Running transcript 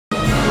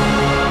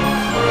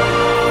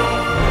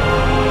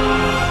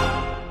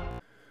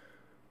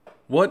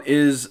What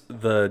is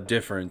the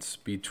difference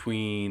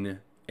between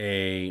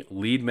a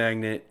lead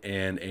magnet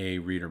and a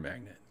reader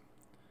magnet?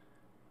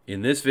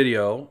 In this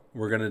video,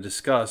 we're going to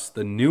discuss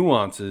the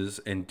nuances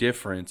and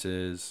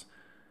differences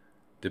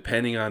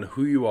depending on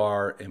who you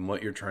are and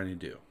what you're trying to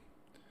do.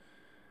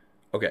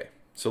 Okay,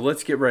 so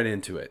let's get right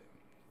into it.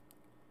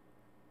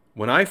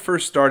 When I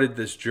first started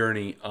this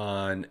journey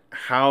on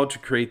how to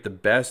create the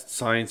best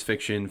science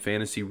fiction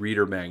fantasy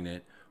reader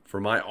magnet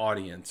for my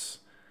audience,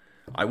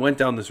 I went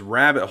down this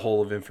rabbit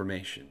hole of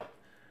information,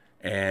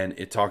 and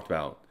it talked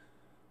about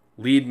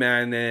lead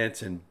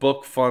magnets and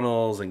book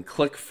funnels and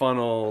click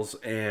funnels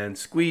and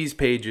squeeze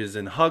pages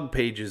and hug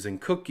pages and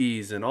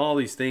cookies and all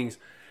these things.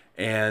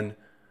 And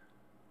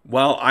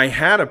while I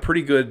had a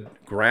pretty good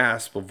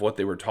grasp of what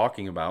they were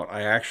talking about,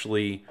 I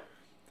actually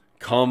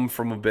come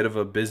from a bit of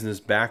a business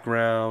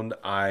background.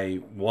 I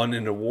won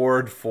an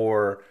award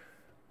for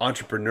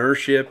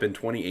entrepreneurship in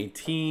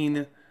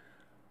 2018.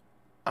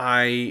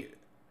 I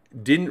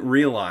didn't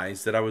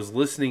realize that I was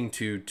listening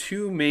to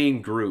two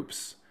main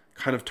groups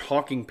kind of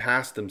talking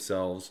past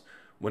themselves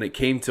when it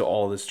came to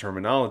all this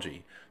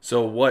terminology.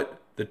 So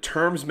what the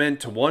terms meant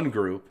to one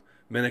group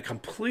meant a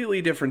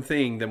completely different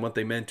thing than what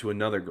they meant to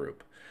another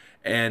group.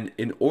 And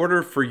in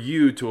order for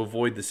you to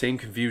avoid the same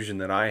confusion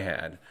that I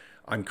had,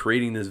 I'm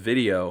creating this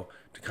video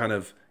to kind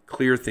of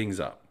clear things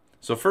up.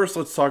 So first,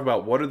 let's talk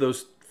about what are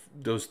those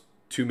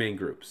two main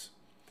groups.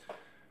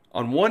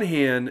 On one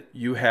hand,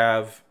 you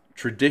have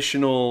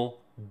traditional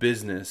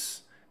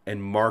business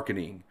and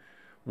marketing,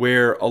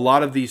 where a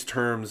lot of these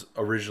terms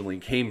originally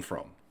came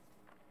from.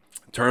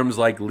 Terms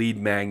like lead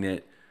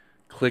magnet,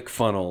 click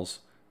funnels,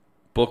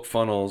 book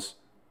funnels,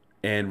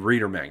 and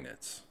reader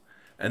magnets.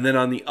 And then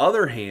on the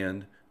other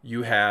hand,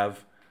 you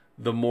have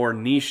the more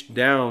niched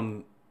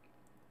down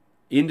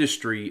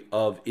industry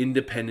of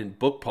independent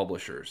book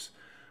publishers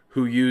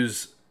who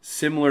use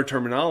similar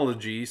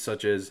terminology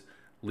such as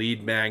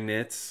lead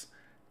magnets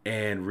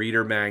and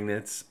reader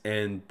magnets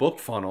and book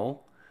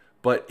funnel,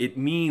 but it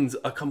means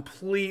a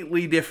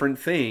completely different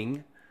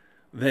thing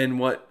than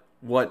what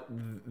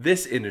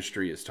this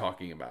industry is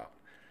talking about,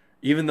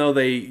 even though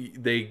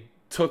they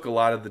took a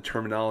lot of the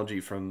terminology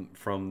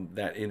from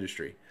that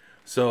industry.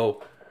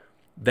 So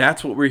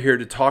that's what we're here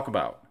to talk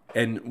about.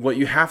 And what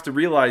you have to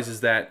realize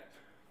is that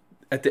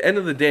at the end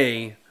of the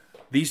day,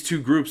 these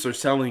two groups are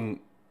selling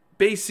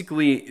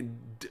basically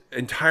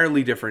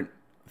entirely different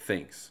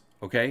things,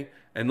 okay?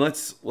 And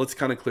let's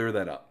kind of clear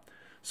that up.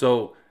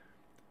 So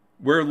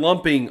we're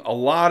lumping a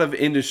lot of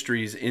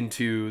industries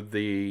into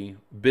the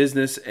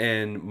business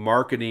and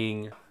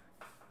marketing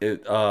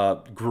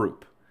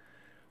group.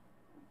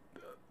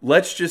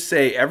 Let's just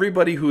say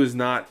everybody who is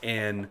not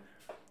an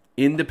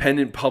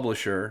independent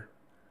publisher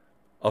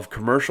of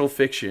commercial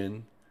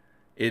fiction,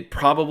 it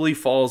probably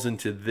falls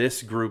into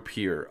this group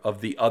here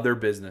of the other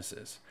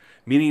businesses,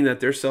 meaning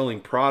that they're selling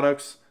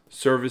products,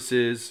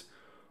 services,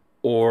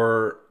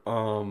 or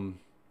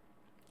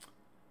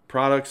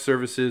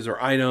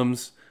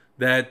items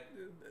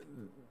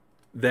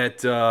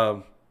that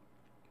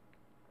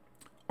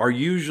are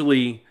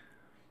usually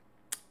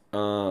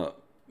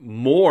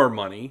more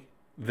money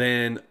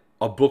than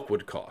a book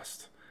would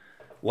cost.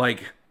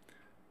 Like,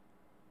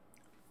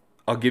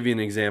 I'll give you an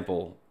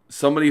example.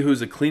 Somebody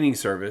who's a cleaning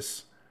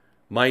service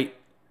might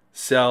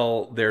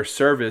sell their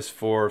service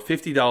for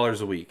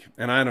 $50 a week.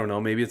 And I don't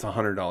know, maybe it's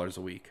 $100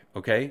 a week,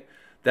 okay?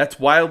 That's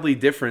wildly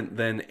different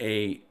than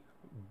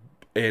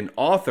an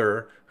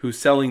author who's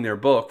selling their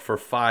book for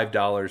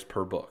 $5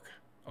 per book,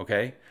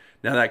 okay?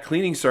 Now that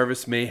cleaning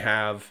service may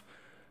have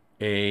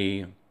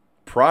a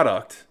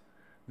product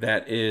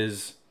that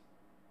is,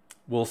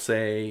 we'll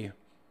say,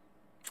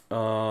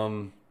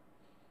 a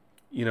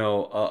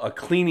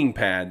cleaning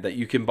pad that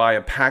you can buy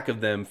a pack of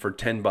them for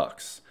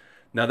 $10.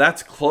 Now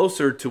that's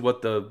closer to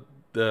what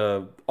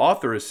the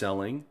author is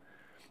selling,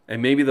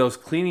 and maybe those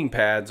cleaning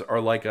pads are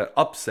like an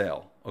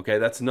upsell. Okay,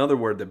 that's another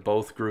word that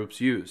both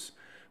groups use.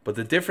 But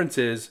the difference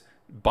is,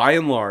 by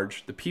and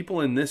large, the people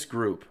in this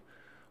group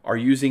are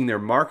using their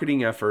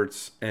marketing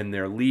efforts and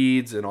their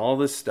leads and all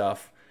this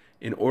stuff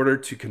in order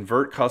to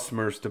convert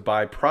customers to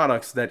buy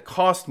products that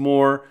cost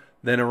more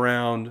than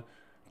around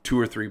 $2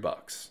 or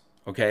 $3.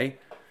 Okay,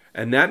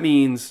 and that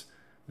means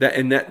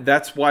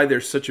that's why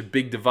there's such a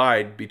big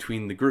divide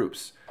between the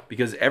groups,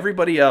 because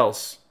everybody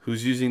else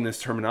who's using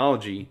this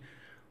terminology,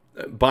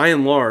 by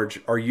and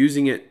large, are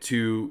using it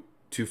to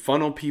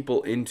funnel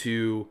people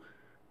into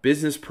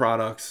business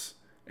products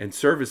and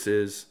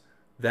services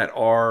that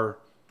are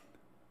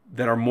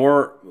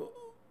more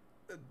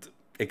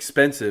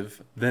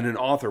expensive than an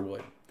author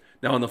would.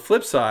 Now, on the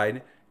flip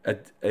side,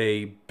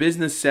 a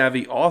business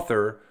savvy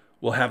author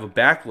will have a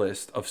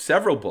backlist of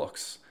several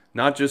books,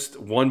 not just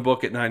one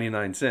book at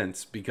 99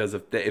 cents, because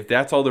if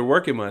that's all they're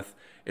working with,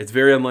 it's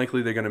very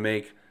unlikely they're going to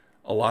make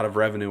a lot of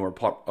revenue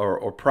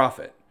or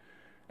profit.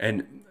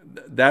 And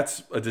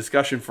that's a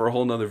discussion for a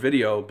whole nother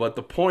video. But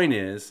the point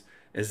is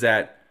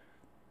that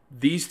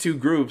these two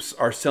groups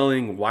are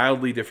selling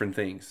wildly different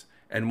things.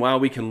 And while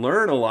we can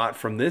learn a lot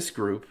from this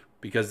group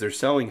because they're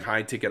selling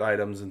high ticket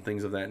items and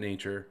things of that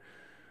nature,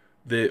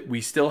 that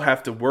we still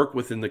have to work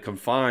within the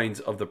confines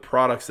of the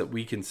products that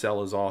we can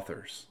sell as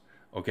authors.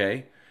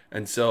 Okay?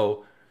 And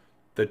so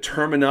the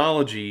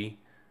terminology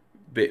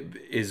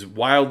is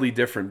wildly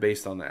different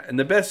based on that. And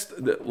the best,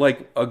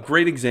 like a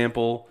great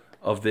example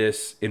of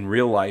this in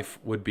real life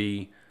would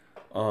be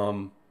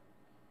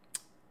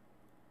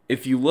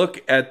if you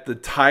look at the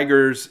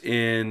tigers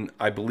in,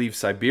 I believe,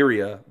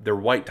 Siberia, they're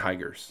white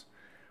tigers.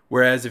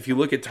 Whereas if you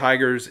look at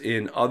tigers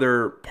in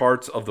other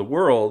parts of the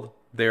world,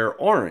 they're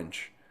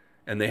orange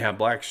and they have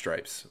black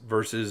stripes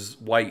versus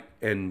white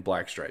and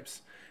black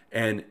stripes.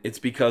 And it's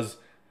because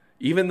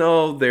even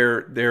though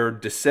they're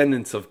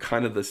descendants of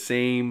kind of the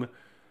same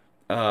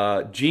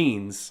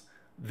genes,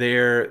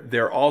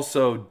 they're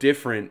also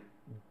different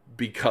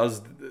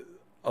because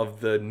of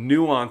the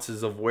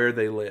nuances of where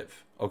they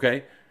live.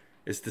 Okay?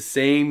 It's the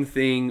same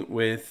thing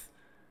with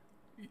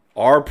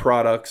our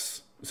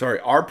products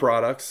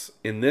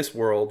in this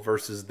world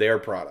versus their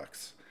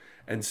products.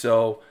 And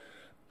so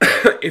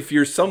if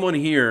you're someone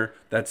here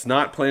that's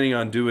not planning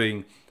on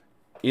doing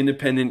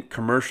independent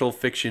commercial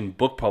fiction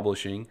book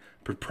publishing,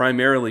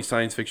 primarily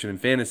science fiction and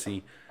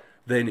fantasy,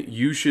 then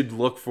you should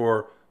look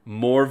for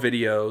more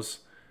videos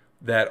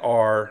that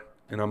are,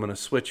 and I'm going to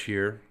switch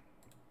here,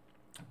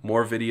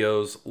 more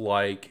videos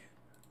like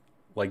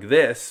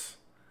this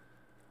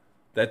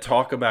that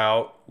talk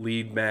about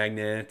lead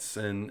magnets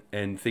and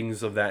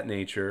things of that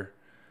nature,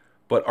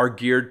 but are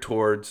geared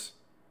towards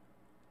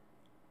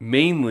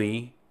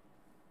mainly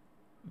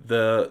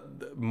the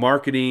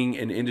marketing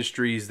and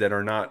industries that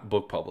are not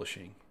book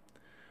publishing.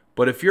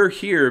 But if you're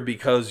here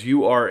because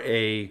you are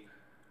a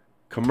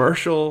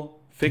commercial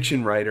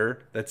fiction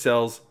writer that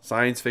sells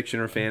science fiction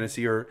or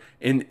fantasy, or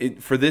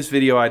for this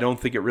video, I don't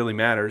think it really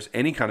matters,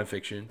 any kind of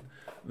fiction,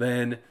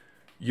 then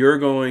you're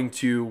going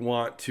to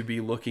want to be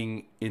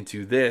looking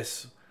into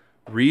this,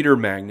 reader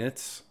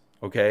magnets,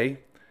 okay,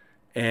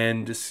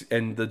 and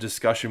the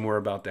discussion we're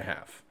about to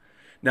have.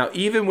 Now,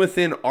 even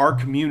within our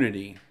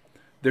community,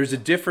 there's a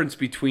difference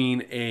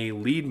between a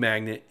lead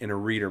magnet and a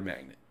reader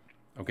magnet,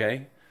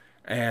 okay?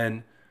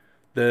 And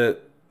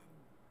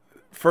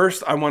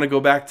first, I want to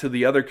go back to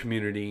the other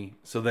community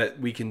so that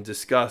we can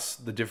discuss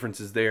the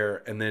differences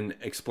there and then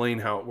explain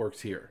how it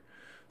works here.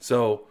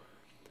 So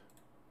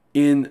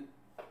in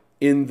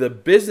the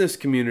business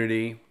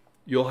community,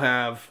 you'll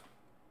have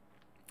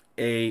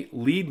a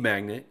lead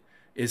magnet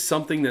is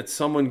something that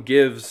someone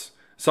gives,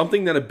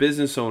 something that a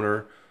business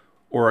owner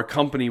or a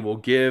company will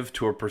give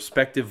to a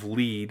prospective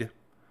lead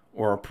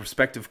or a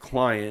prospective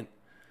client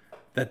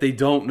that they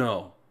don't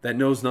know, that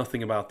knows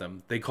nothing about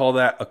them. They call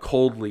that a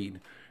cold lead.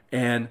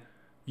 And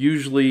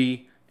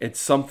usually it's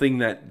something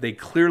that they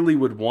clearly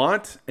would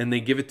want and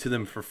they give it to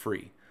them for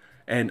free.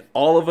 And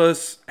all of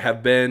us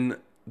have been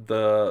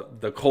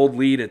the cold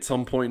lead at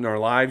some point in our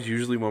lives,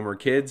 usually when we're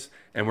kids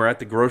and we're at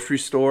the grocery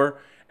store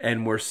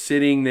and we're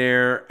sitting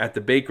there at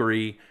the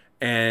bakery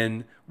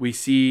and we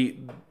see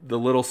the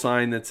little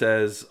sign that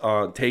says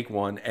take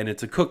one, and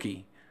it's a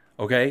cookie.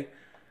 Okay?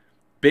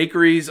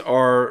 Bakeries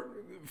are,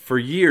 for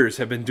years,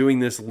 have been doing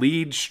this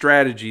lead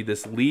strategy,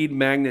 this lead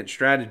magnet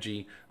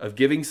strategy of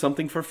giving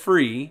something for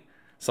free,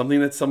 something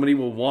that somebody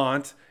will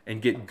want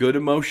and get good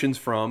emotions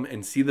from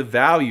and see the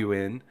value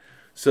in,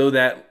 so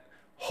that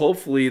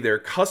hopefully their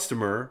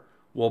customer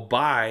will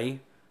buy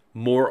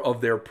more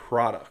of their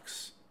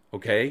products.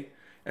 Okay?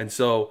 And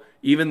so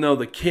even though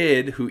the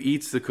kid who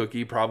eats the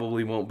cookie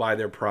probably won't buy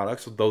their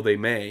products, though they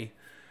may,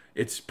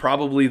 it's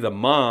probably the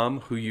mom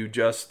who you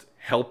just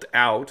helped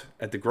out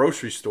at the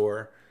grocery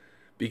store,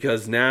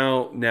 because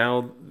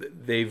now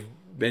they've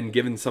been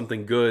given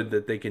something good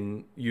that they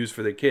can use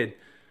for the kid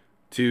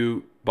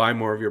to buy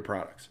more of your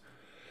products.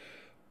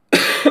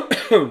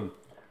 The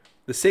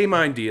same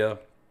idea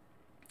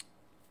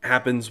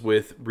happens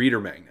with reader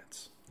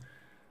magnets.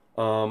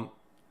 Now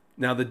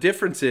the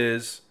difference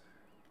is,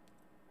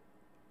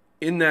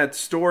 in that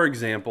store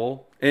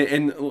example,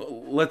 and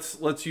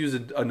let's use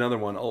another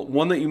one.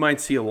 One that you might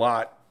see a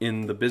lot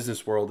in the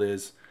business world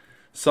is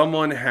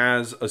someone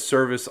has a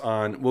service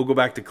on, we'll go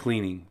back to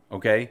cleaning,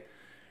 okay?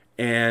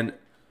 And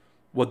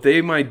what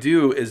they might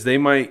do is they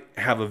might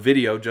have a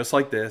video just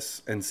like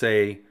this and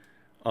say,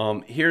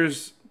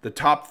 here's the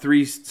top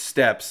 3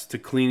 steps to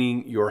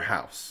cleaning your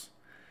house.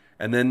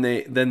 And then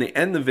they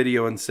end the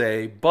video and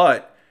say,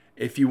 but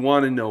if you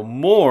want to know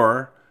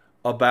more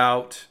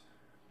about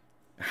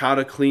how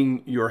to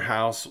clean your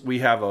house, we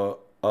have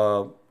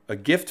a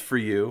gift for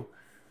you.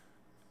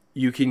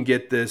 You can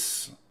get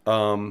this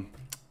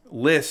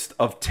list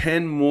of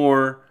 10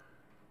 more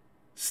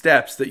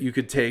steps that you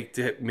could take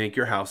to make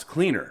your house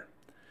cleaner.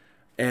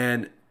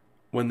 And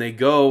when they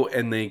go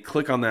and they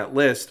click on that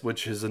list,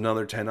 which is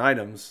another 10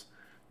 items,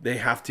 they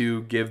have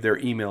to give their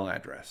email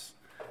address.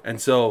 And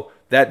so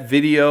that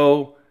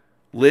video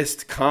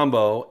list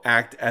combo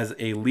act as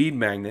a lead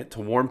magnet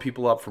to warm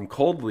people up from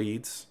cold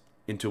leads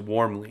into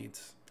warm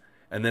leads,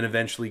 and then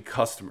eventually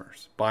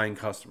customers, buying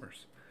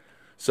customers.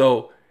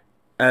 So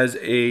as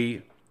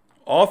a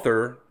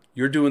author,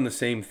 you're doing the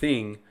same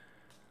thing,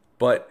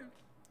 but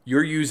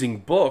you're using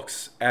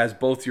books as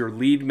both your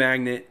lead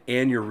magnet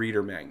and your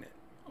reader magnet.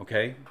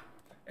 Okay?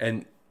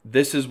 And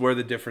this is where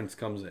the difference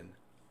comes in.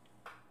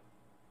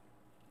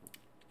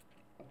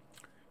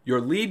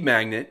 Your lead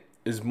magnet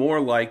is more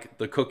like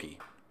the cookie.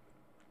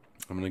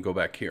 I'm going to go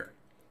back here.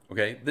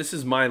 Okay? This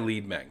is my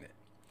lead magnet.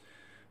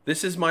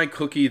 This is my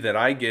cookie that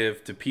I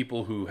give to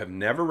people who have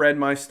never read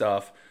my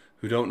stuff,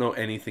 who don't know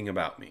anything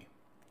about me.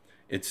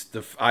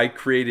 I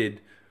created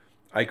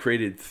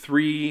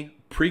 3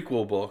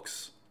 prequel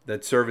books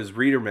that serve as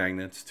reader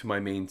magnets to my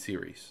main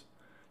series.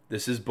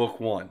 This is book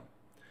 1.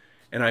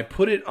 And I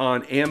put it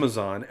on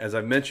Amazon, as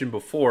I've mentioned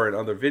before in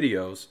other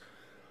videos.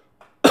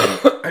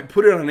 I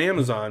put it on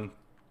Amazon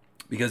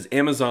because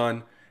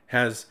Amazon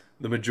has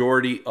the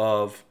majority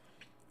of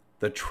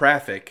the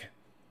traffic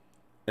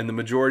and the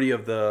majority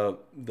of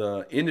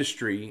the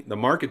industry, the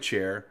market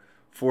share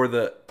for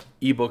the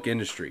ebook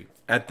industry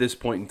at this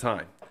point in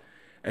time.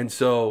 And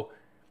so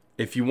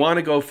if you want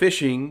to go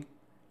fishing,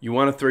 you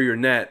want to throw your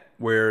net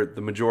where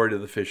the majority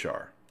of the fish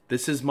are.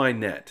 This is my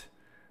net.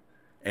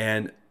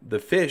 And the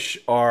fish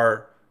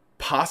are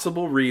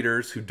possible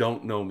readers who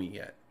don't know me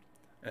yet.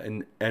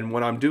 And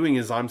what I'm doing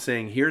is I'm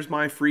saying, here's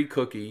my free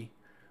cookie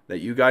that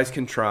you guys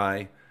can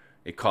try.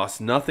 It costs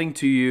nothing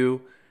to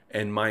you.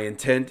 And my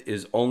intent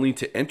is only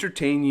to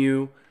entertain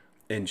you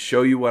and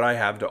show you what I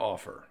have to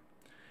offer.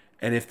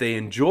 And if they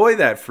enjoy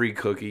that free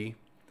cookie,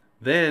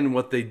 then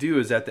what they do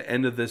is at the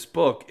end of this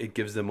book, it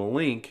gives them a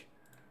link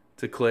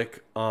to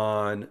click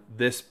on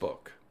this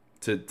book,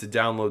 to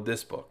download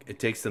this book. It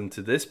takes them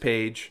to this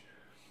page.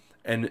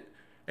 And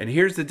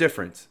here's the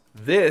difference.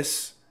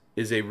 This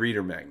is a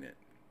reader magnet.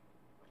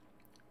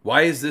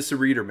 Why is this a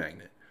reader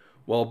magnet?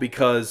 Well,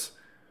 because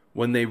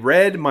when they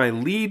read my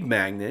lead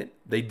magnet,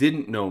 they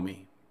didn't know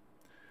me.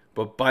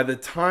 But by the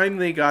time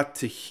they got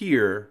to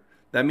here,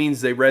 that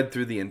means they read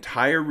through the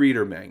entire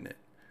reader magnet.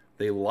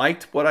 They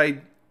liked what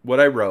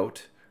I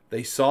wrote.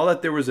 They saw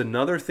that there was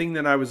another thing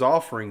that I was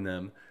offering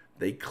them.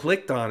 They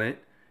clicked on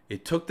it.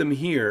 It took them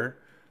here.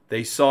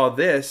 They saw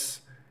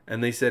this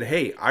and they said,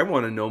 hey, I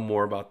want to know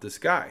more about this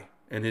guy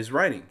and his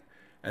writing.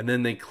 And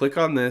then they click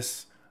on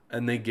this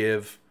and they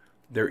give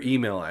their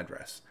email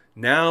address.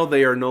 Now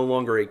they are no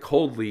longer a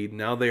cold lead.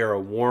 Now they are a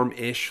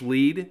warm-ish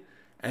lead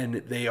and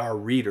they are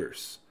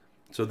readers.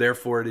 So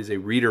therefore it is a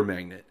reader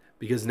magnet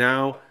because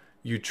now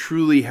you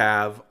truly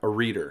have a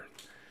reader.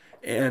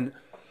 And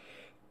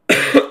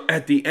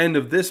at the end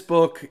of this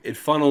book, it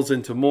funnels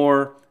into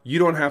more. You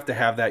don't have to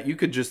have that. You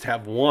could just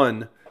have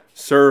one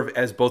serve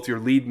as both your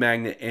lead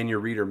magnet and your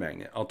reader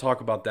magnet. I'll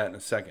talk about that in a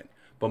second.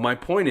 But my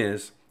point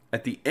is,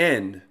 at the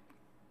end,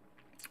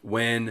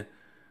 when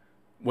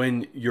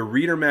your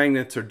reader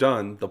magnets are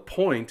done, the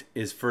point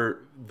is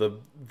for the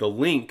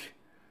link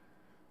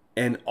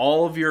and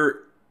all of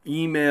your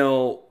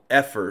email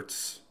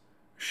efforts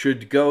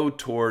should go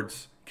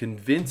towards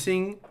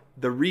convincing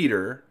the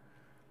reader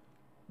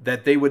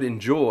that they would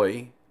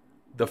enjoy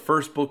the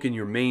first book in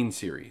your main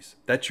series.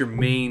 That's your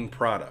main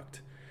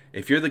product.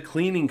 If you're the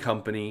cleaning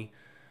company,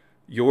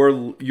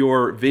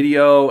 your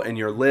video and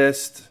your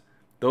list,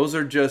 those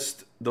are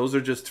just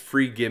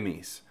free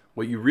gimmies.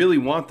 What you really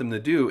want them to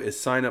do is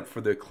sign up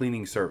for the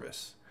cleaning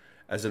service.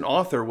 As an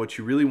author, what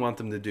you really want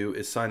them to do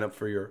is sign up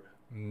for your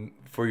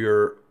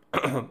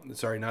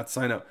sorry, not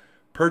sign up,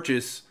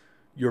 purchase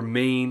your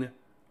main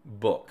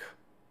book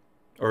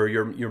or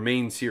your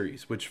main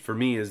series, which for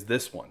me is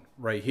this one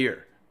right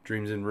here,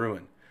 Dreams in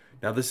Ruin.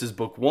 Now this is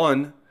book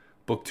 1,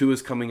 book 2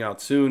 is coming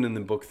out soon, and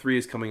then book 3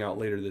 is coming out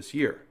later this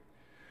year.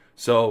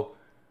 So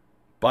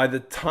by the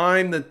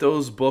time that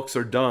those books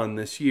are done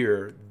this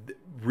year,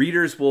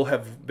 readers will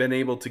have been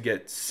able to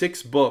get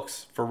 6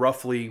 books for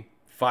roughly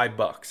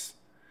 $5.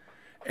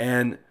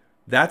 And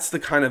that's the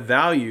kind of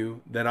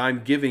value that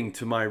I'm giving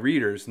to my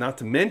readers, not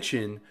to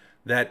mention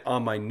that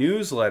on my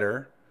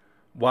newsletter,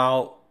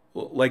 while,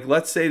 like,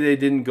 let's say they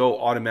didn't go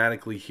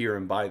automatically here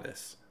and buy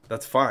this.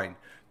 That's fine,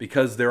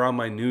 because they're on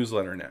my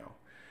newsletter now.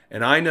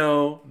 And I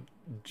know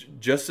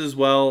just as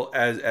well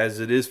as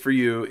it is for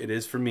you, it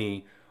is for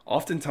me.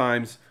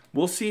 Oftentimes,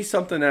 we'll see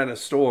something at a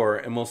store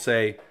and we'll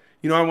say,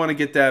 you know, I want to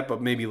get that,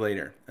 but maybe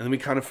later. And then we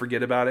kind of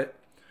forget about it.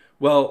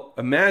 Well,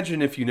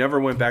 imagine if you never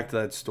went back to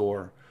that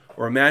store,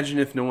 or imagine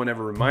if no one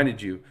ever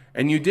reminded you,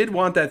 and you did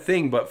want that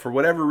thing, but for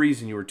whatever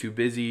reason, you were too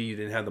busy, you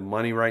didn't have the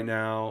money right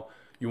now,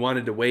 you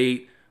wanted to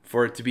wait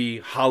for it to be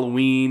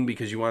Halloween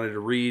because you wanted to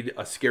read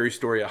a scary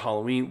story at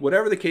Halloween,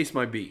 whatever the case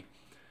might be.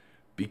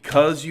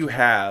 Because you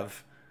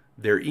have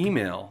their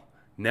email,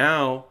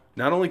 now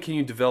not only can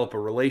you develop a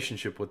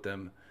relationship with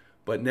them,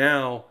 but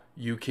now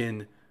you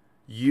can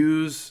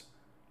use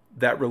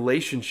that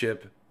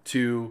relationship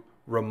to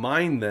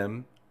remind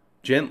them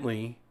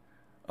gently,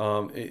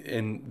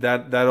 and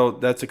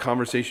that's a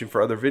conversation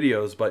for other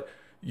videos, but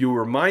you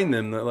remind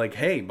them that, like,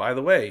 hey, by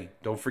the way,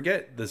 don't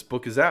forget, this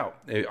book is out.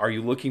 Are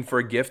you looking for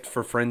a gift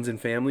for friends and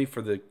family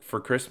for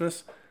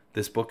Christmas?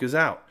 This book is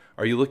out.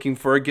 Are you looking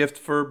for a gift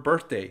for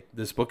birthday?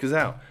 This book is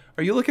out.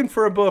 Are you looking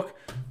for a book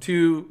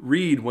to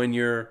read when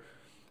you're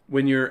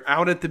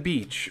out at the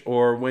beach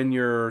or when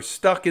you're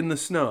stuck in the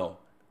snow?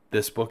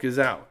 This book is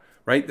out,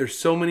 right? There's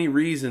so many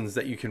reasons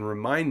that you can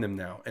remind them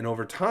now. And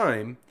over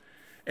time,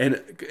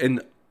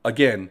 And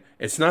again,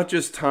 it's not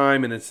just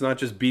time, and it's not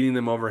just beating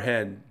them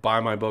overhead.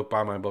 Buy my book,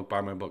 buy my book, buy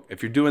my book.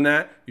 If you're doing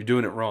that, you're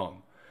doing it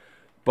wrong.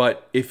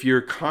 But if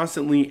you're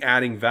constantly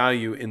adding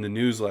value in the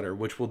newsletter,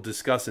 which we'll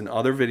discuss in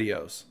other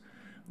videos,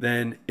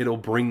 then it'll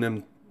bring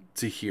them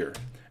to here.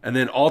 And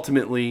then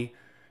ultimately,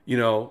 you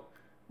know,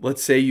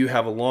 let's say you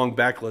have a long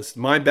backlist.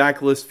 My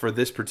backlist for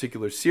this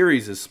particular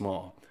series is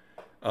small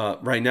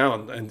right now,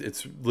 and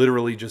it's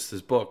literally just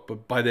this book.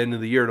 But by the end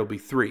of the year, it'll be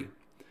 3.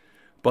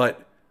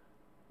 But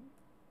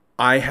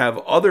I have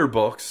other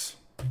books,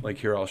 like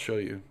here, I'll show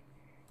you.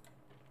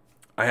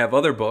 I have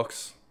other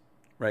books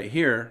right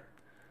here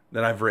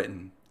that I've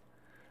written.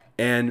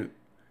 And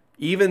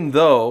even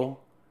though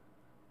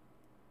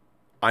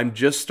I'm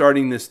just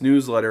starting this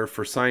newsletter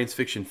for science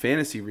fiction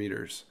fantasy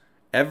readers,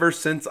 ever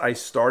since I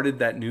started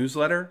that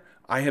newsletter,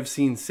 I have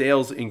seen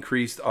sales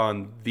increased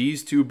on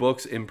these 2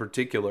 books in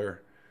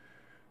particular.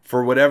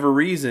 For whatever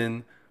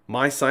reason,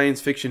 my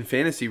science fiction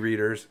fantasy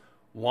readers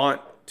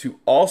want to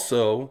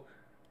also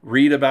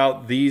read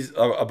about these these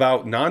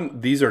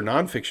are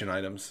nonfiction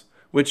items,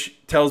 which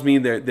tells me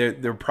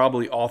they're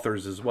probably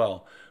authors as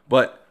well.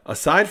 But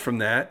aside from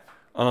that,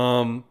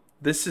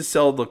 this has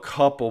sold a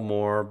couple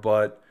more,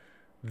 but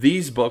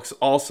these books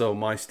also,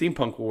 my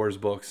Steampunk Wars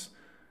books,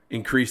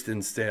 increased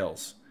in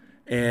sales.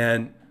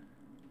 And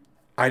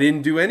I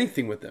didn't do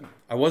anything with them.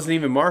 I wasn't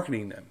even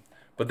marketing them.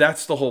 But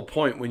that's the whole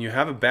point. When you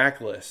have a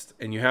backlist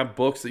and you have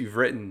books that you've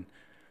written,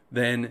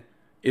 then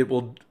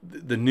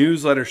the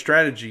newsletter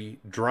strategy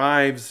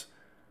drives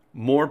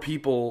more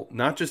people,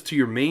 not just to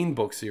your main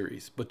book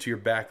series, but to your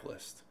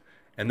backlist.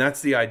 And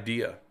that's the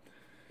idea.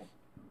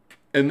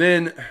 And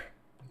then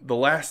the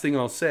last thing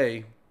I'll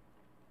say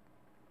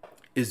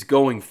is,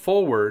 going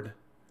forward,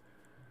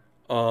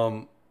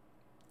 in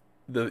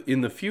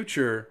the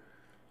future,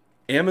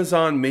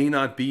 Amazon may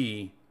not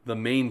be the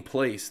main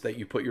place that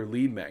you put your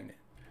lead magnet.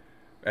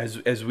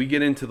 As we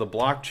get into the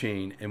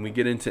blockchain, and we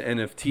get into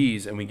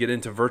NFTs, and we get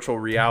into virtual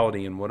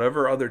reality and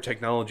whatever other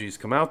technologies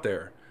come out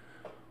there,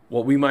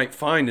 what we might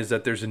find is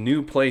that there's a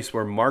new place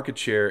where market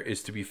share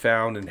is to be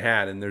found and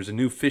had, and there's a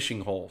new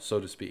fishing hole, so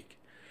to speak.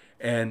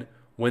 And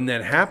when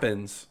that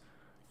happens,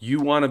 you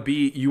want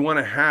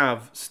to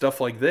have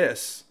stuff like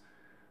this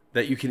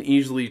that you can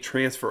easily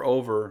transfer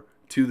over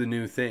to the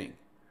new thing,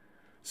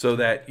 so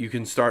that you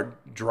can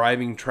start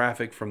driving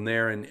traffic from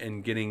there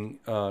and getting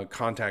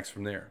contacts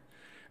from there.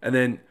 And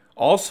then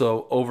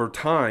also over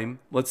time,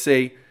 let's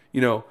say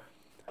you're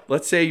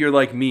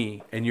like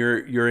me and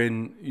you're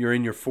in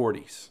your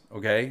 40s,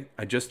 okay?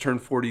 I just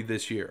turned 40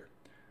 this year.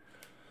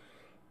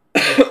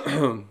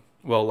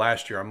 Well,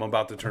 last year. I'm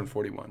about to turn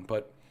 41.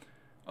 But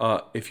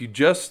if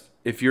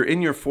you're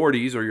in your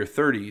 40s or your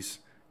 30s,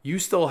 you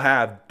still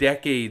have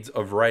decades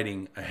of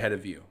writing ahead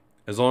of you,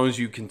 as long as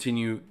you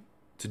continue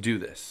to do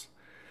this.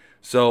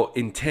 So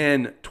in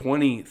 10,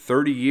 20,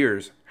 30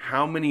 years,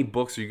 how many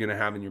books are you going to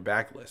have in your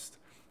backlist?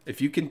 If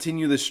you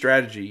continue this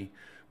strategy,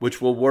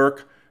 which will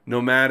work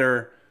no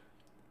matter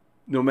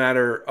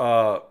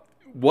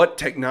what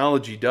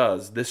technology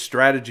does, this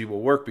strategy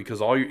will work, because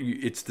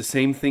it's the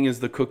same thing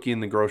as the cookie in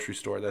the grocery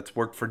store that's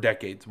worked for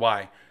decades.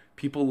 Why?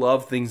 People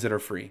love things that are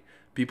free.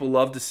 People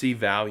love to see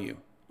value,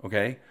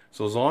 okay?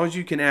 So as long as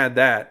you can add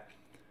that,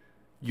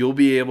 you'll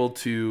be able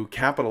to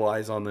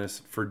capitalize on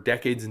this for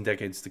decades and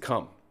decades to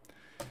come.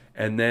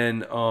 And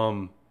then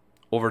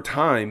over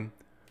time,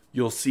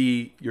 you'll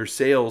see your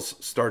sales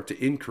start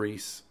to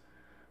increase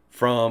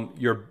from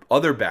your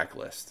other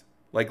backlist.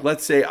 Like,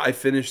 let's say I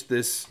finish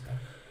this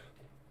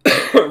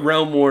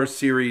Realm Wars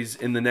series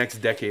in the next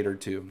decade or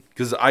 2,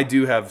 because I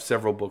do have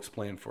several books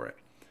planned for it.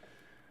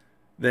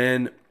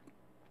 Then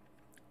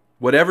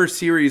whatever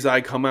series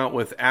I come out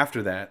with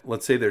after that,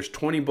 let's say there's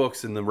 20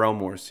 books in the Realm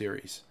Wars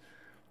series,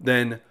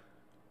 then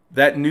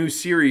that new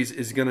series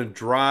is going to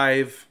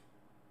drive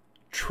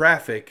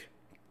traffic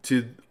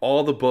to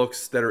all the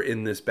books that are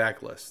in this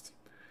backlist.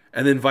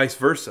 And then vice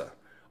versa.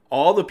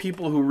 All the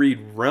people who read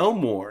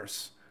Realm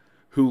Wars,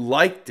 who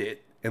liked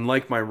it and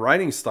like my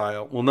writing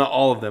style, well, not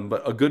all of them,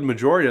 but a good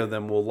majority of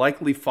them will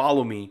likely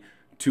follow me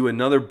to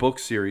another book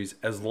series,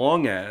 as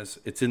long as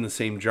it's in the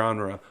same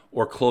genre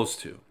or close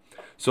to.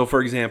 So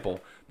for example,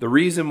 the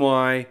reason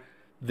why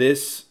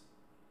this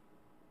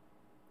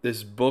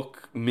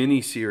book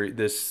mini-series,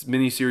 this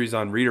mini-series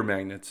on reader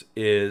magnets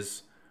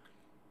is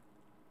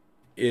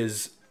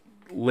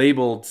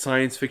labeled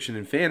science fiction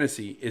and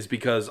fantasy is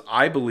because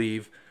I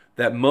believe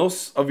that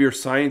most of your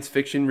science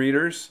fiction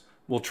readers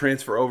will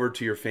transfer over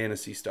to your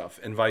fantasy stuff,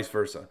 and vice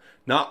versa.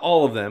 Not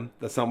all of them,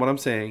 that's not what I'm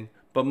saying,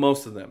 but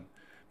most of them,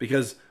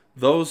 because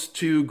those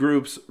two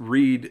groups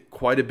read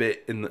quite a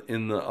bit in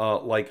the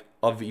like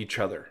of each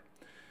other.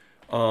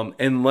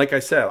 And like I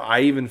said,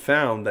 I even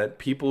found that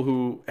people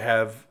who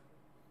have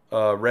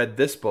read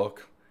this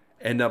book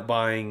end up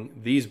buying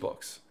these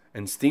books.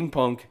 And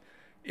steampunk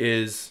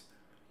is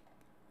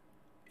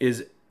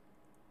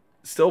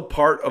still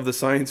part of the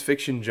science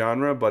fiction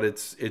genre, but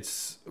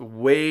it's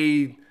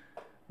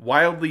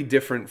wildly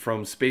different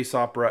from space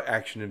opera,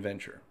 action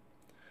adventure.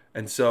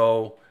 And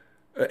so,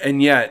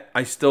 and yet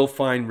I still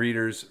find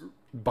readers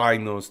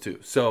buying those too.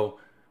 So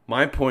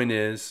my point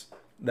is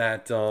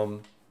that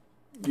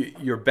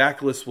your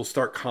backlist will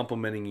start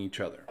complementing each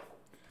other.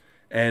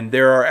 And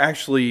there are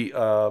actually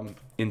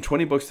in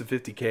 20 books to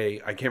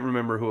 50K, I can't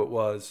remember who it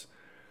was,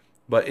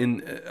 but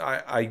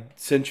I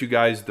sent you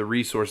guys the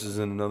resources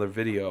in another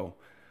video.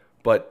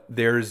 But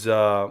there was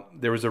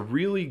a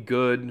really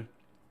good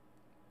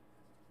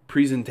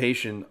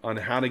presentation on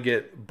how to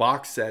get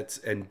box sets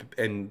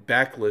and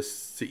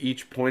backlists to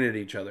each point at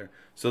each other,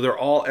 so they're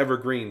all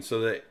evergreen.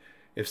 So that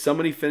if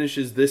somebody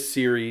finishes this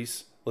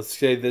series, let's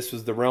say this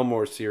was the Realm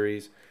War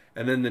series,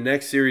 and then the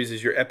next series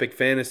is your Epic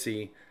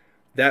Fantasy,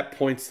 that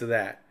points to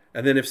that.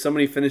 And then if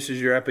somebody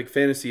finishes your Epic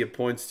Fantasy, it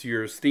points to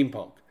your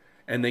Steampunk.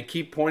 And they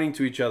keep pointing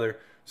to each other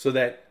so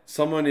that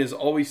someone is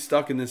always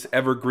stuck in this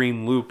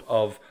evergreen loop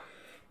of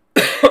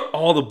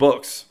all the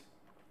books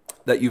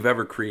that you've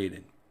ever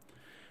created.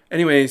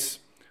 Anyways,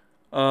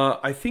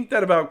 I think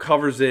that about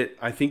covers it.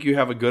 I think you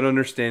have a good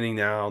understanding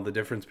now the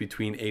difference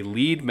between a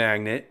lead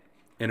magnet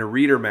and a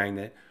reader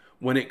magnet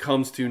when it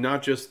comes to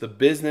not just the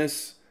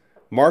business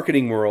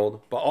marketing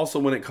world, but also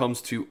when it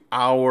comes to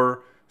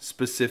our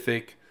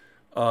specific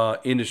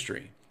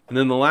industry. And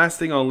then the last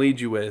thing I'll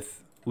leave you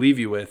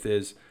with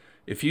is,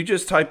 if you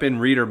just type in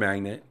reader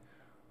magnet,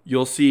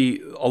 you'll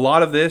see a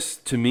lot of this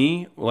to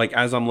me, like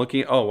as I'm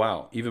looking, oh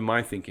wow, even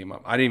my thing came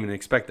up. I didn't even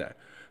expect that.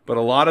 But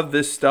a lot of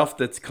this stuff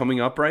that's coming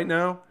up right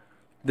now,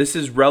 this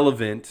is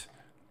relevant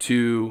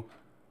to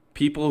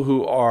people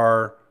who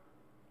are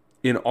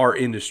in our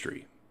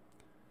industry.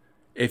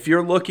 If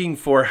you're looking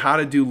for how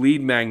to do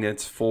lead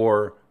magnets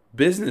for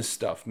business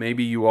stuff,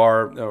 maybe you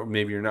are, or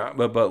maybe you're not,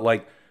 but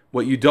like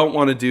what you don't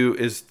want to do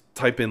is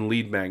type in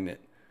lead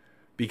magnet,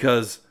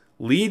 because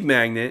lead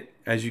magnet,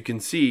 as you can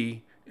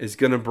see, is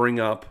going to bring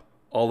up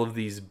all of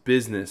these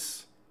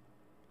business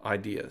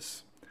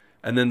ideas.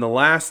 And then the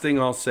last thing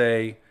I'll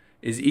say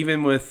is,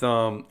 even with,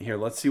 here,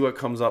 let's see what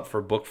comes up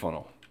for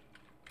BookFunnel.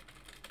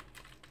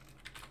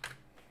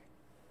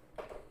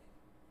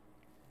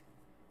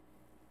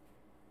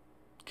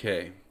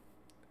 Okay.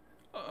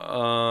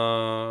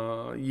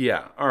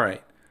 Yeah. All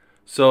right.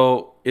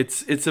 So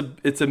it's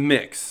a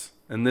mix,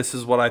 and this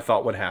is what I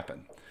thought would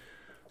happen.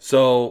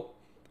 So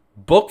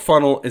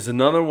BookFunnel is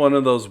another one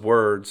of those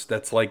words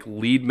that's like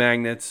lead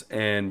magnets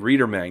and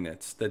reader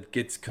magnets that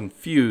gets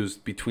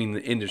confused between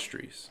the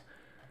industries.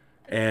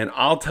 And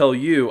I'll tell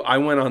you, I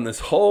went on this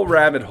whole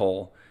rabbit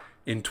hole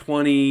in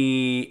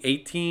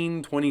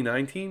 2018,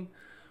 2019,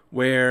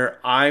 where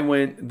I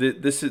went,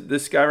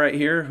 this guy right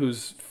here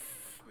who's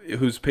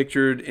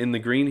pictured in the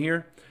green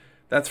here,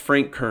 that's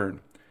Frank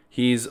Kern.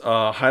 He's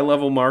a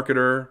high-level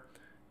marketer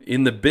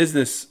in the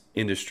business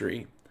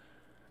industry.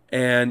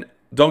 And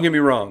don't get me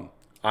wrong,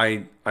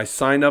 I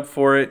signed up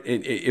for it.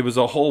 It was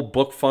a whole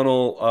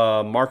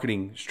BookFunnel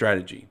marketing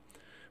strategy.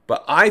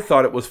 But I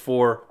thought it was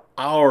for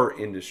our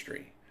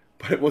industry.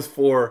 But it was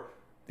for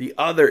the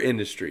other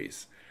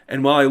industries.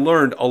 And while I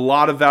learned a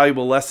lot of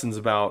valuable lessons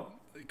about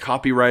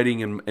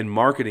copywriting and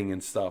marketing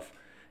and stuff,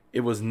 it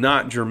was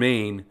not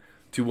germane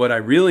to what I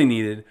really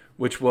needed,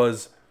 which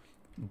was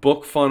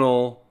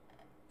BookFunnel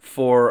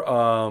for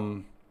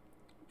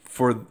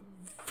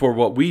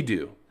what we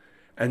do.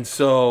 And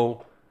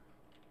so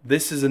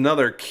this is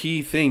another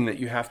key thing that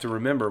you have to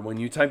remember. When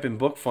you type in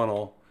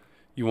BookFunnel,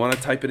 you want to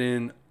type it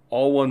in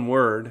all one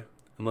word.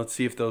 And let's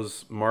see if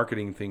those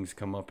marketing things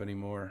come up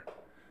anymore.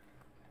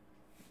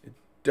 It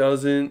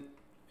doesn't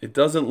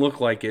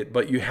look like it,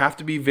 but you have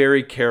to be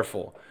very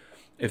careful.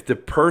 If the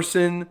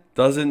person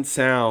doesn't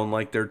sound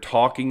like they're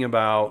talking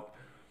about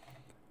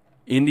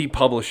indie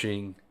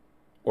publishing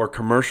or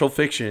commercial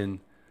fiction,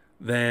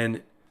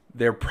 then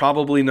they're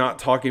probably not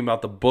talking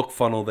about the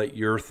BookFunnel that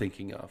you're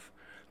thinking of.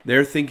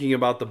 They're thinking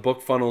about the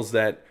BookFunnels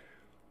that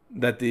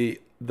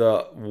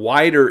the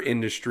wider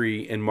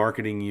industry in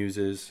marketing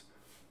uses,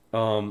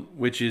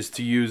 which is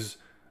to use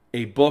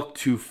a book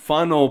to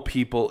funnel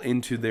people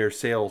into their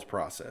sales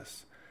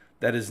process.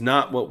 That is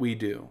not what we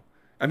do.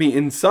 I mean,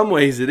 in some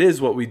ways it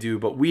is what we do,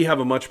 but we have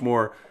a much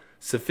more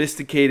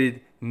sophisticated,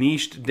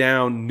 niched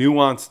down,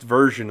 nuanced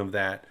version of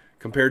that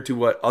compared to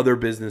what other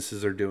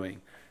businesses are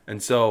doing.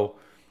 And so,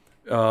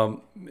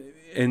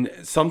 and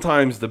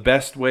sometimes the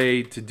best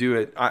way to do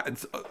it,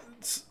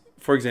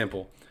 for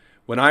example,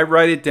 when I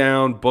write it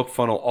down,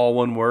 BookFunnel, all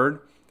one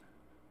word,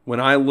 when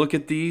I look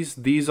at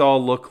these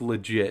all look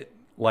legit.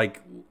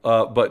 Like,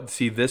 but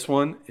see, this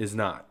one is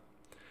not.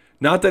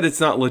 Not that it's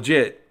not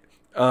legit.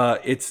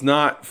 It's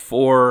not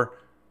for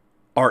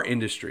our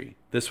industry.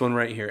 This one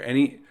right here.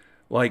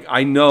 Like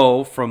I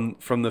know from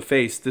the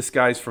face, this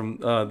guy's from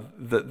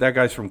that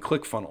guy's from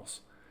ClickFunnels,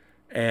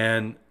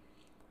 and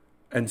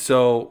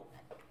so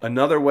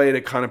another way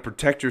to kind of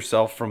protect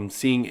yourself from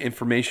seeing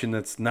information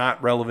that's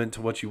not relevant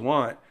to what you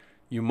want,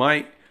 you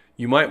might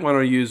want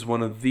to use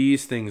one of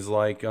these things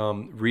like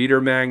reader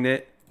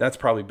magnet. That's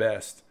probably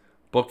best.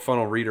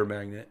 BookFunnel reader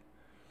magnet.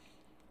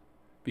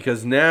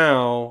 Because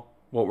now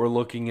what we're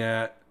looking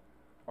at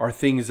are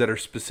things that are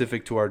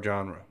specific to our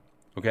genre.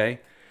 Okay?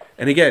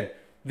 And again,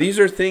 these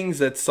are things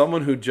that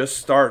someone who just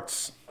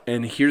starts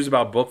and hears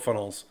about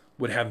BookFunnels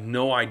would have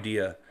no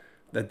idea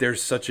that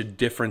there's such a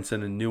difference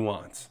and a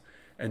nuance.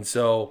 And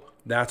so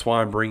that's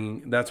why I'm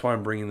bringing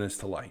this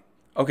to light.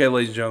 Okay,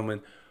 ladies and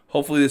gentlemen,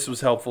 hopefully this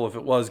was helpful. If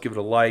it was, give it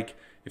a like.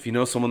 If you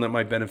know someone that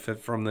might benefit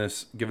from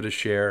this, give it a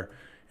share.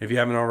 If you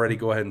haven't already,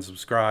 go ahead and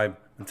subscribe.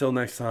 Until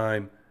next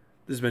time,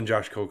 this has been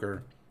Josh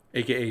Coker,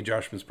 aka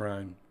Josh Miss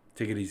Prime.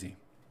 Take it easy.